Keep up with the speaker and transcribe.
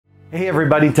Hey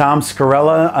everybody, Tom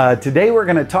Scarrella. Today we're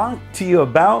going to talk to you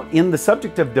about, in the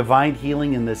subject of divine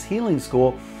healing in this healing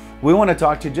school, we want to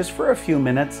talk to you just for a few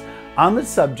minutes on the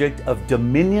subject of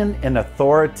dominion and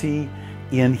authority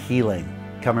in healing.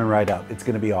 Coming right up. It's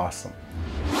going to be awesome.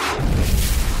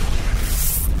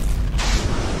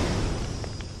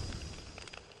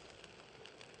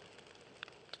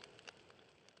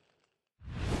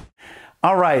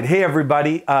 All right. Hey,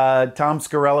 everybody. Tom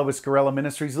Scarrella with Scarrella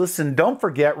Ministries. Listen, don't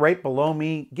forget, right below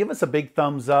me, give us a big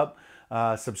thumbs up.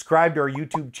 Subscribe to our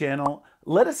YouTube channel.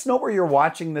 Let us know where you're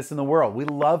watching this in the world. We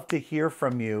love to hear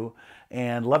from you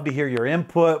and love to hear your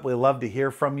input. We love to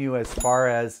hear from you as far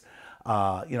as,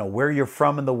 where you're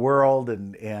from in the world.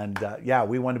 Yeah,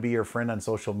 we want to be your friend on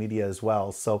social media as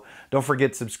well. So don't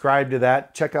forget, subscribe to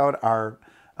that. Check out our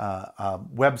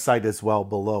website as well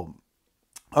below.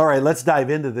 All right, let's dive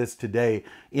into this today.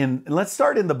 Let's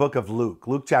start in the book of Luke.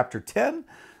 Luke chapter 10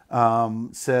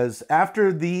 says,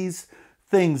 after these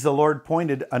things, the Lord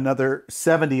appointed another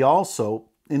 70 also,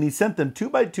 and he sent them 2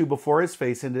 by 2 before his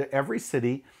face into every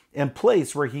city and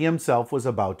place where he himself was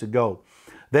about to go.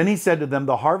 Then he said to them,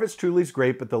 the harvest truly is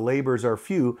great, but the laborers are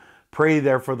few. Pray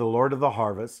therefore the Lord of the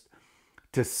harvest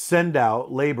to send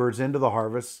out laborers into the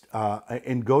harvest,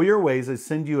 and go your ways. I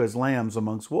send you as lambs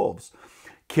amongst wolves.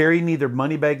 Carry neither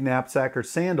money bag, knapsack, or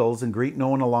sandals, and greet no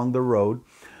one along the road.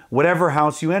 Whatever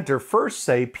house you enter, first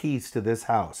say peace to this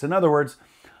house. In other words,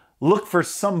 look for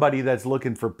somebody that's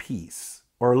looking for peace,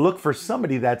 or look for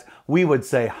somebody that's, we would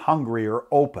say, hungry or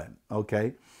open,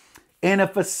 okay? And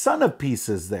if a son of peace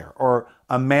is there, or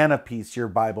a man of peace, your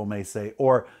Bible may say,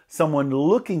 or someone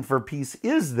looking for peace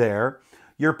is there,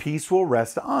 your peace will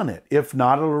rest on it. If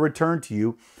not, it will return to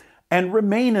you. And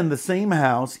remain in the same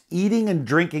house, eating and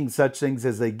drinking such things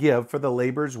as they give, for the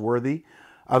labor is worthy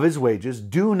of his wages.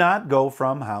 Do not go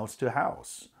from house to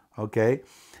house. Okay?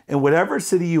 In whatever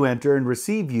city you enter and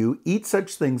receive you, eat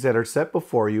such things that are set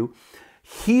before you.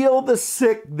 Heal the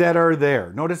sick that are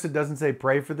there. Notice it doesn't say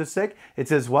pray for the sick. It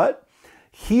says what?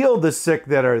 Heal the sick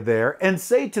that are there, and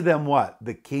say to them what?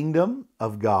 The kingdom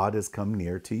of God has come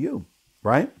near to you.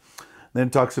 Right? Then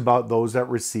it talks about those that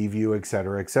receive you,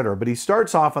 etc., etc. But he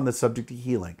starts off on the subject of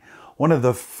healing. One of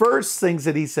the first things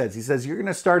that he says, you're going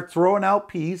to start throwing out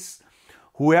peace.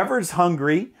 Whoever's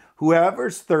hungry,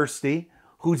 whoever's thirsty,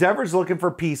 whoever's looking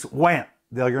for peace, wham,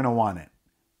 they're going to want it.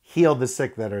 Heal the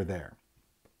sick that are there.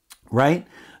 Right?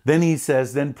 Then he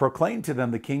says, then proclaim to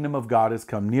them the kingdom of God has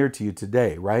come near to you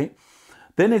today. Right?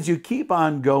 Then as you keep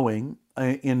on going,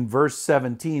 in verse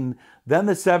 17, then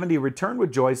the 70 returned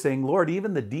with joy, saying, Lord,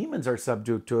 even the demons are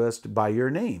subject to us by your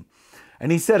name.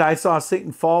 And he said, I saw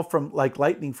Satan fall like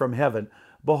lightning from heaven.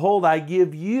 Behold, I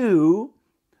give you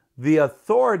the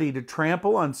authority to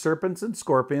trample on serpents and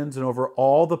scorpions and over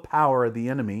all the power of the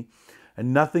enemy,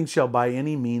 and nothing shall by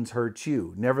any means hurt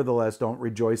you. Nevertheless, don't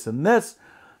rejoice in this,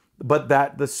 but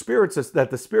that the spirits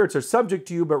are subject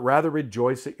to you, but rather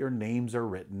rejoice that your names are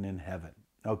written in heaven.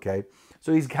 Okay,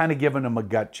 so he's kind of giving them a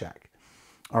gut check.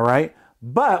 All right,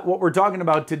 but what we're talking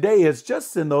about today is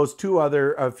just in those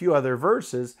a few other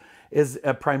verses is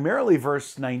primarily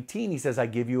verse 19. He says, I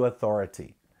give you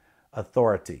authority,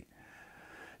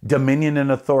 dominion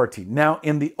and authority. Now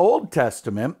in the Old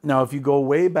Testament, if you go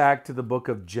way back to the book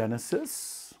of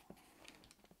Genesis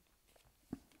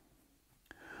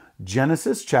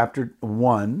chapter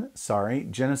 1,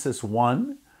 Genesis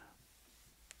 1,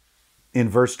 in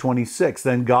verse 26,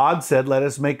 then God said, let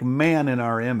us make man in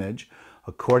our image,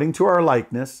 according to our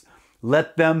likeness.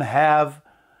 Let them have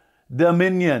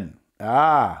dominion.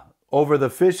 Over the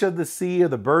fish of the sea, or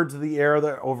the birds of the air,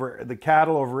 over the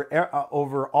cattle,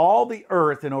 over all the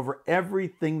earth, and over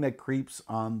everything that creeps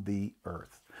on the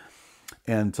earth.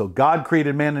 And so God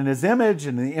created man in his image,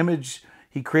 and in the image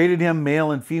he created him,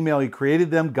 male and female he created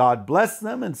them. God blessed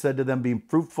them and said to them, be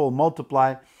fruitful,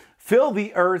 multiply, fill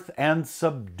the earth and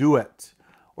subdue it.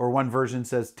 Or one version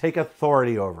says, take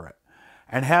authority over it.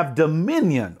 And have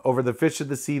dominion over the fish of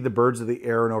the sea, the birds of the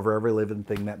air, and over every living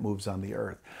thing that moves on the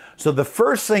earth. So the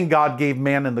first thing God gave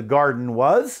man in the garden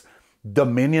was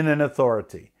dominion and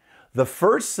authority. The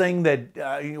first thing that,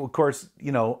 of course,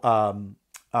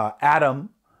 Adam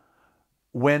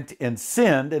went and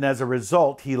sinned, and as a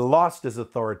result, he lost his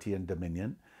authority and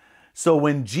dominion. So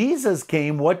when Jesus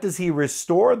came, what does he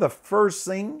restore? The first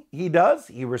thing he does,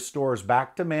 he restores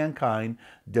back to mankind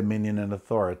dominion and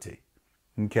authority.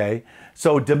 Okay?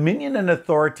 So dominion and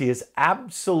authority is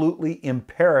absolutely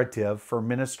imperative for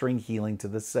ministering healing to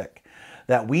the sick.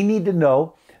 That we need to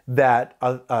know that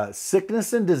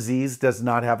sickness and disease does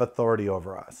not have authority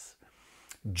over us.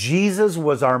 Jesus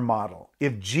was our model.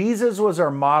 If Jesus was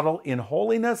our model in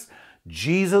holiness,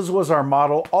 Jesus was our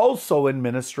model also in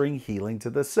ministering healing to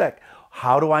the sick.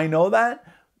 How do I know that?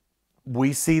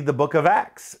 We see the book of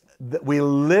Acts. We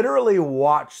literally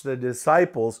watch the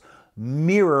disciples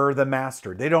mirror the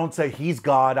master. They don't say, he's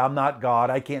God, I'm not God,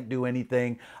 I can't do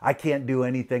anything,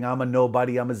 I'm a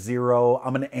nobody, I'm a zero,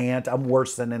 I'm an ant, I'm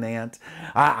worse than an ant,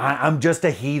 I'm just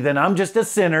a heathen, I'm just a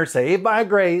sinner, saved by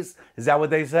grace. Is that what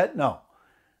they said? No,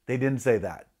 they didn't say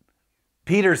that.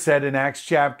 Peter said in Acts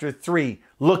chapter 3,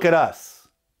 look at us.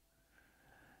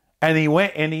 And he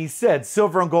went and he said,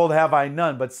 silver and gold have I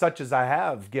none, but such as I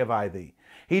have give I thee.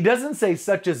 He doesn't say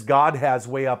such as God has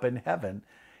way up in heaven.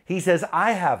 He says,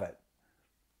 I have it.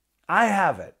 I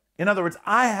have it. In other words,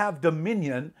 I have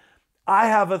dominion. I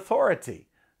have authority.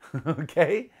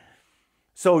 Okay?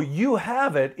 So you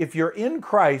have it. If you're in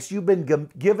Christ, you've been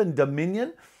given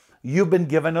dominion. You've been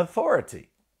given authority.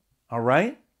 All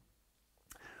right?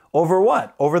 Over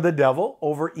what? Over the devil,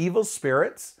 over evil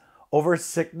spirits, over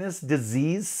sickness,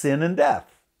 disease, sin, and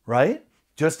death. Right?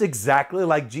 Just exactly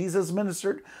like Jesus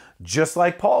ministered, just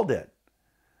like Paul did.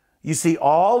 You see,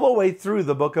 all the way through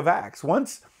the book of Acts.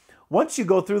 Once you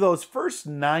go through those first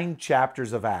 9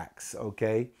 chapters of Acts,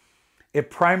 okay,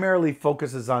 it primarily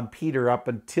focuses on Peter up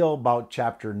until about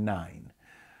chapter 9.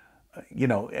 You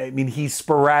know, I mean, he's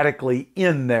sporadically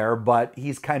in there, but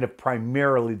he's kind of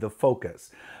primarily the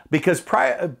focus. Because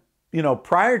prior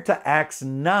to Acts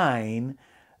 9,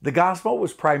 the gospel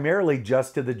was primarily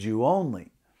just to the Jew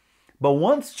only. But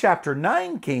once chapter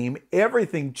 9 came,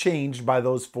 everything changed by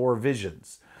those 4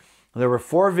 visions. There were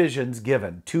 4 visions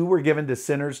given. 2 were given to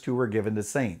sinners, 2 were given to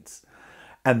saints.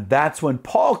 And that's when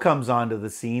Paul comes onto the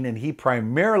scene, and he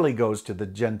primarily goes to the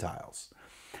Gentiles.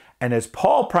 And as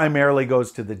Paul primarily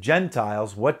goes to the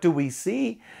Gentiles, what do we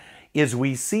see? Is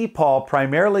we see Paul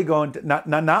primarily going to,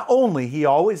 not only, he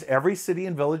always, every city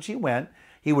and village he went,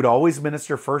 he would always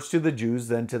minister first to the Jews,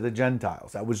 then to the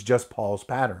Gentiles. That was just Paul's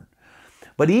pattern.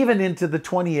 But even into the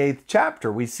 28th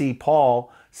chapter, we see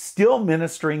Paul still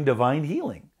ministering divine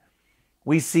healing.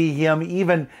 We see him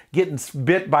even getting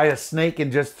bit by a snake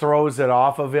and just throws it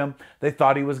off of him. They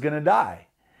thought he was going to die.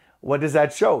 What does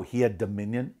that show? He had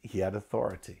dominion. He had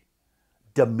authority.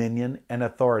 Dominion and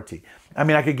authority. I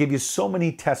mean, I could give you so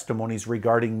many testimonies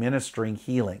regarding ministering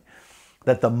healing,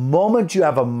 that the moment you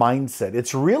have a mindset,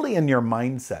 it's really in your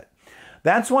mindset.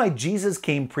 That's why Jesus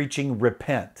came preaching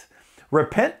repent.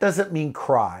 Repent doesn't mean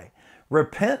cry.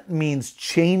 Repent means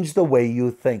change the way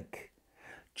you think.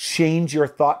 Change your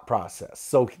thought process.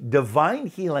 So divine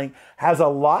healing has a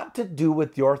lot to do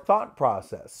with your thought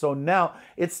process. So now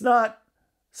it's not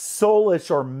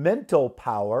soulish or mental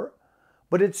power,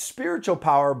 but it's spiritual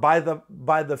power by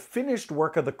the finished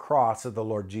work of the cross of the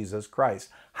Lord Jesus Christ.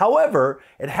 However,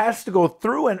 it has to go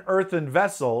through an earthen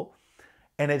vessel,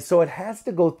 and so it has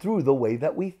to go through the way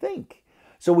that we think.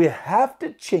 So we have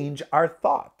to change our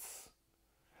thoughts.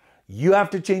 You have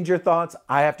to change your thoughts.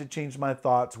 I have to change my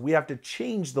thoughts. We have to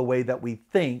change the way that we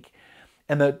think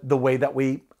and the way that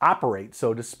we operate,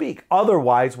 so to speak.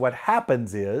 Otherwise, what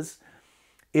happens is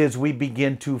we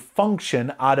begin to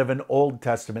function out of an Old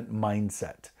Testament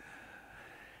mindset.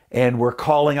 And we're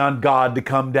calling on God to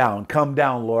come down. Come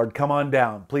down, Lord. Come on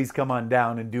down. Please come on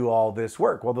down and do all this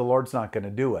work. Well, the Lord's not going to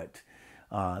do it.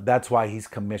 That's why he's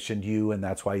commissioned you, and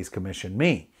that's why he's commissioned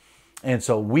me. And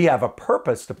so we have a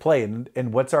purpose to play.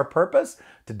 And what's our purpose?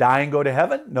 To die and go to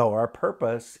heaven? No, our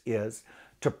purpose is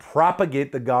to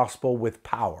propagate the gospel with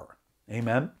power.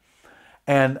 Amen?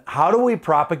 And how do we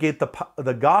propagate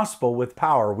the gospel with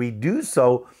power? We do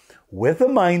so with a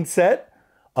mindset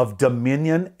of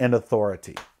dominion and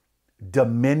authority.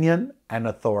 Dominion and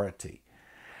authority.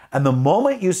 And the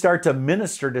moment you start to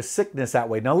minister to sickness that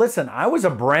way. Now listen, I was a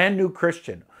brand new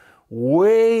Christian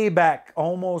way back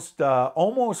almost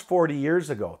 40 years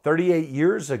ago, 38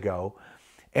 years ago.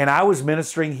 And I was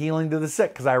ministering healing to the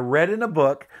sick because I read in a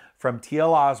book from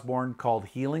T.L. Osborne called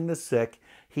Healing the Sick.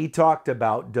 He talked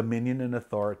about dominion and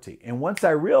authority. And once I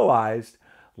realized,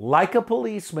 like a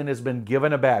policeman has been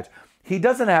given a badge, he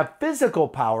doesn't have physical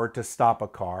power to stop a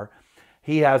car.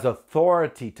 He has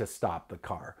authority to stop the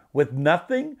car with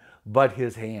nothing but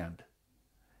his hand.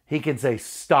 He can say,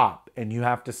 stop, and you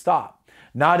have to stop.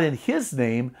 Not in his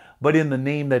name, but in the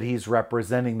name that he's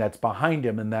representing that's behind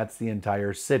him, and that's the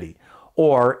entire city.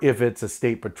 Or if it's a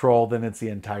state patrol, then it's the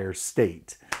entire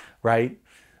state, right?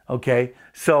 Okay,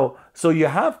 so you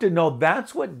have to know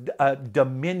that's what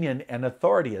dominion and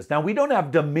authority is. Now, we don't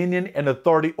have dominion and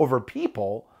authority over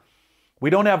people. We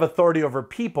don't have authority over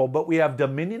people, but we have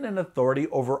dominion and authority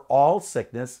over all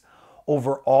sickness,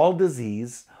 over all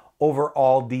disease, over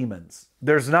all demons.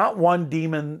 There's not one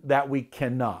demon that we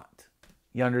cannot.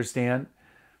 You understand?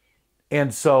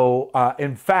 And so,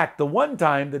 in fact, the one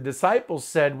time the disciples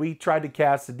said, we tried to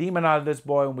cast a demon out of this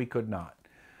boy and we could not.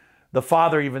 The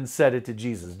father even said it to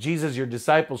Jesus. Jesus, your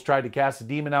disciples tried to cast a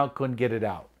demon out, couldn't get it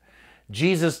out.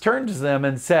 Jesus turns to them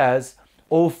and says,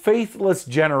 O faithless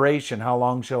generation, how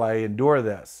long shall I endure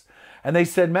this? And they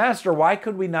said, Master, why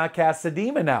could we not cast the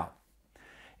demon out?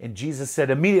 And Jesus said,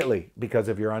 immediately, because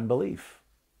of your unbelief.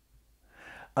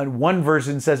 And one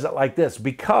version says it like this,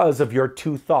 because of your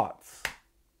two thoughts.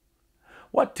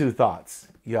 What two thoughts?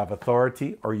 You have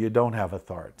authority or you don't have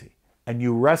authority. And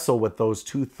you wrestle with those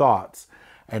two thoughts.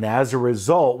 And as a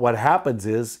result, what happens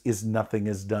is nothing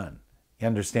is done. You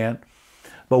understand?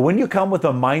 But when you come with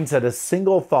a mindset, a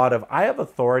single thought of, I have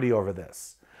authority over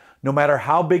this, no matter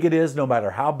how big it is, no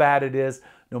matter how bad it is,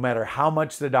 no matter how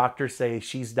much the doctors say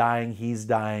she's dying, he's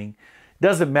dying,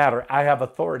 doesn't matter. I have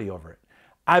authority over it.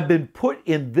 I've been put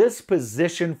in this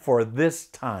position for this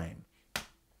time.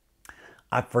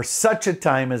 For such a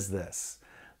time as this,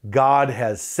 God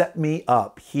has set me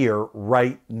up here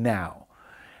right now.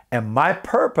 And my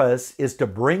purpose is to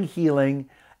bring healing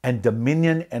and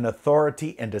dominion and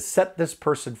authority and to set this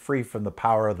person free from the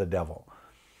power of the devil,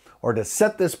 or to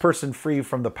set this person free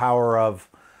from the power of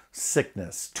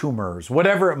sickness, tumors,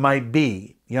 whatever it might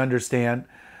be. You understand?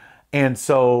 And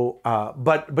so,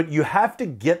 but you have to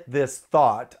get this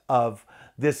thought of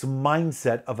this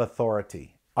mindset of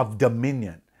authority, of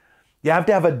dominion. You have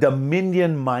to have a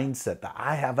dominion mindset that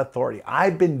I have authority.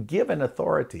 I've been given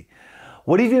authority.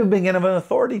 What have you been given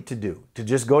authority to do? To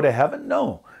just go to heaven?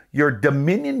 No. Your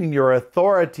dominion and your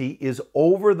authority is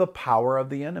over the power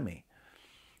of the enemy.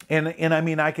 And I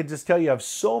mean, I could just tell you of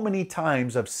so many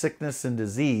times of sickness and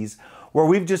disease where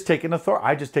we've just taken authority.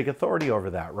 I just take authority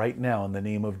over that right now in the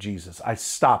name of Jesus. I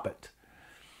stop it.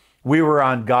 We were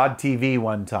on God TV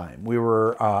one time. We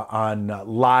were on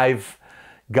live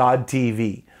God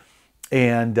TV.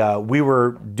 And we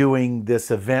were doing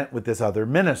this event with this other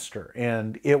minister,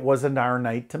 and it was our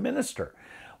night to minister.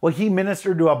 Well, he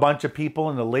ministered to a bunch of people,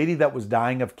 and a lady that was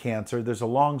dying of cancer. There's a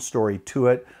long story to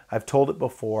it. I've told it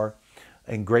before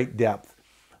in great depth,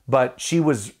 but she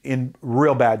was in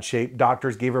real bad shape.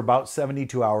 Doctors gave her about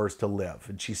 72 hours to live,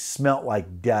 and she smelt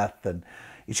like death, and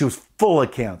she was full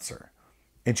of cancer,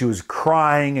 and she was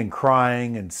crying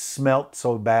and smelt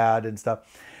so bad and stuff.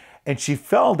 And she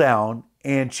fell down,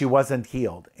 and she wasn't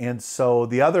healed. And so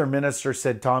the other minister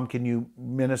said, Tom, can you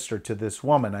minister to this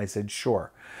woman? I said,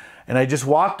 sure. And I just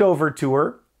walked over to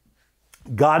her.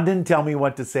 God didn't tell me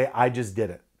what to say. I just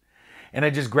did it. And I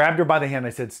just grabbed her by the hand.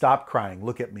 I said, stop crying.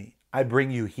 Look at me. I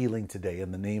bring you healing today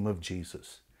in the name of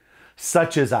Jesus.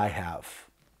 Such as I have.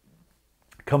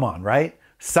 Come on, right?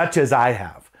 Such as I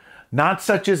have. Not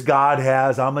such as God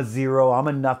has. I'm a zero. I'm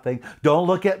a nothing. Don't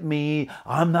look at me.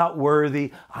 I'm not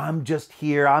worthy. I'm just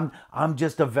here. I'm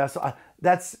just a vessel.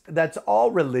 That's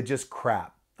all religious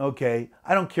crap. Okay?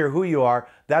 I don't care who you are.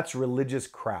 That's religious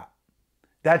crap.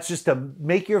 That's just to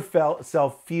make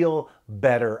yourself feel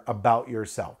better about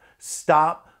yourself.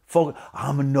 Stop focus.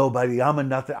 I'm a nobody. I'm a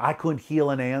nothing. I couldn't heal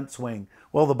an ant's wing.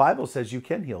 Well, the Bible says you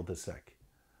can heal the sick.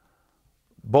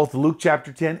 Both Luke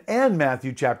chapter 10 and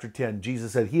Matthew chapter 10,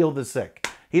 Jesus said, heal the sick.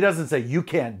 He doesn't say you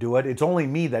can't do it. It's only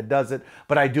me that does it,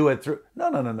 but I do it through.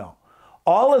 No.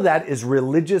 All of that is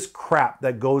religious crap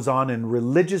that goes on in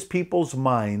religious people's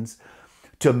minds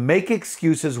to make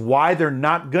excuses why they're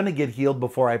not going to get healed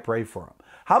before I pray for them.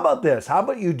 How about this? How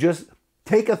about you just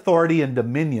take authority and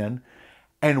dominion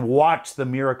and watch the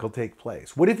miracle take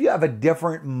place? What if you have a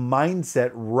different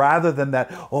mindset rather than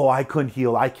that, oh, I couldn't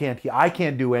heal, I can't heal, I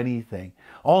can't do anything.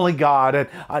 Only God,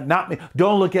 and not me.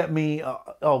 Don't look at me.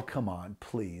 Oh, come on,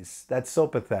 please. That's so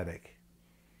pathetic.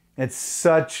 It's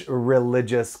such a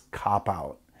religious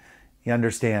cop-out. You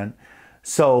understand?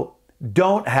 So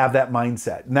don't have that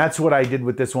mindset. And that's what I did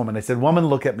with this woman. I said, woman,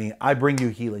 look at me. I bring you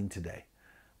healing today.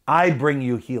 I bring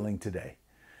you healing today.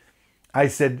 I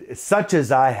said, such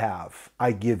as I have,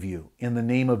 I give you. In the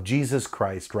name of Jesus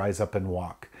Christ, rise up and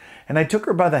walk. And I took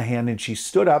her by the hand, and she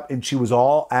stood up, and she was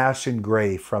all ashen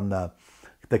gray from the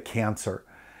cancer.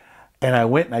 And I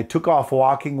went and I took off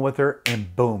walking with her,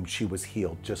 and boom, she was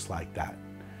healed just like that.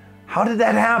 How did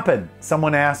that happen?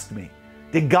 Someone asked me.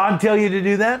 Did God tell you to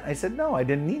do that? I said, no, I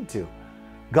didn't need to.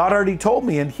 God already told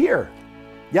me in here.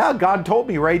 Yeah, God told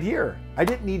me right here. I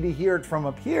didn't need to hear it from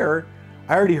up here.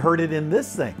 I already heard it in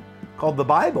this thing called the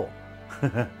Bible.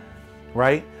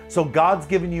 Right? So God's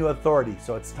given you authority.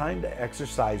 So it's time to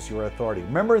exercise your authority.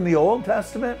 Remember in the Old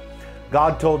Testament,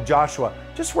 God told Joshua,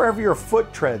 just wherever your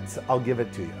foot treads, I'll give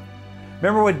it to you.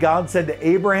 Remember what God said to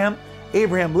Abraham?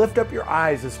 Abraham, lift up your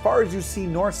eyes as far as you see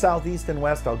north, south, east, and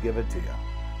west, I'll give it to you.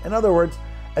 In other words,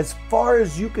 as far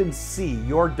as you can see,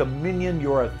 your dominion,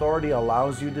 your authority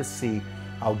allows you to see,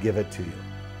 I'll give it to you.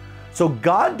 So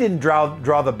God didn't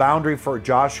draw the boundary for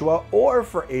Joshua or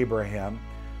for Abraham.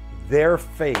 Their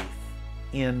faith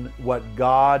in what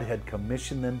God had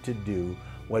commissioned them to do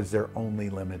was their only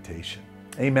limitation.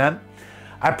 Amen.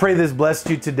 I pray this blessed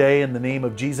you today in the name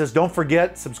of Jesus. Don't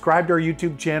forget, subscribe to our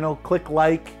YouTube channel, click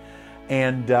like,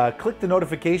 and click the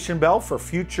notification bell for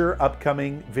future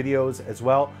upcoming videos as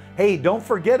well. Hey, don't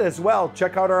forget as well,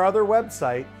 check out our other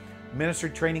website,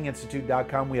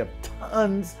 ministrytraininginstitute.com. We have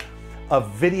tons of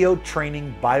video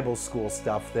training Bible school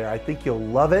stuff there. I think you'll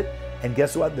love it. And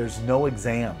guess what? There's no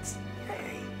exams.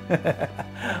 Yay.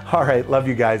 All right, love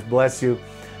you guys. Bless you.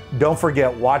 Don't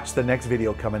forget, watch the next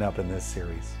video coming up in this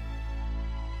series.